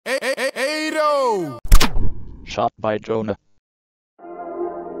Shot by Jonah.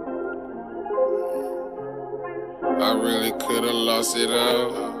 I really could've lost it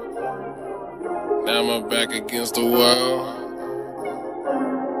all. Now I'm back against the wall.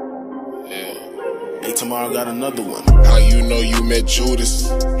 Yeah. Hey, tomorrow got another one. How you know you met Judas?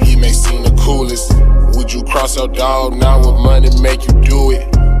 He may seem the coolest. Would you cross your dog now with money make you do it?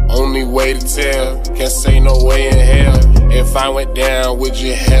 Only way to tell, can't say no way in hell. If I went down, would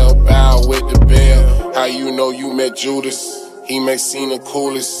you help out with the bell? How you know you met Judas? He may seem the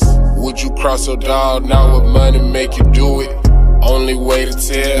coolest. Would you cross your dog now with money make you do it? Only way to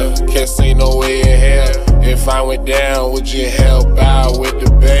tell, can't say no way in hell. If I went down, would you help out with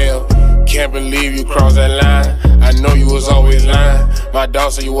the bail? Can't believe you crossed that line. I know you was always lying. My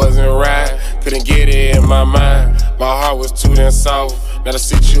dog said you wasn't right. Couldn't get it in my mind. My heart was too damn soft. Now the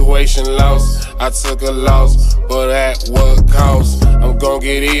situation lost. I took a loss, but at what cost? I'm gon'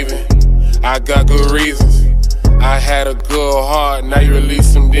 get even. I got good reasons. I had a good heart, now you release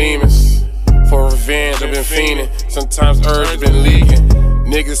some demons. For revenge, I've been fiending. Sometimes urge been leaking.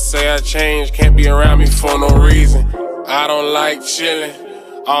 Niggas say I changed, can't be around me for no reason. I don't like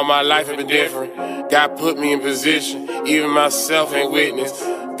chillin'. All my life have been different. God put me in position, even myself ain't witness.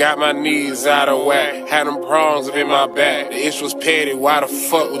 Got my knees out of whack, had them prongs up in my back. The issue was petty, why the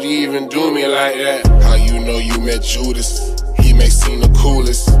fuck would you even do me like that? How you know you met Judas? He may seem the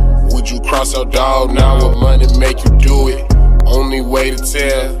coolest. Would you cross your dog now with money make you do it? Only way to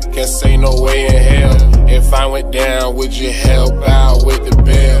tell, can't say no way in hell. If I went down, would you help out with the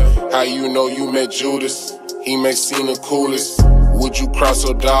bail? How you know you met Judas? He may seem the coolest. Would you cross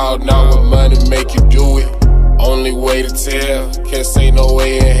your dog now with money make you do it? Only way to tell, can't say no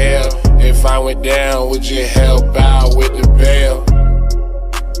way in hell. If I went down, would you help out with the bail?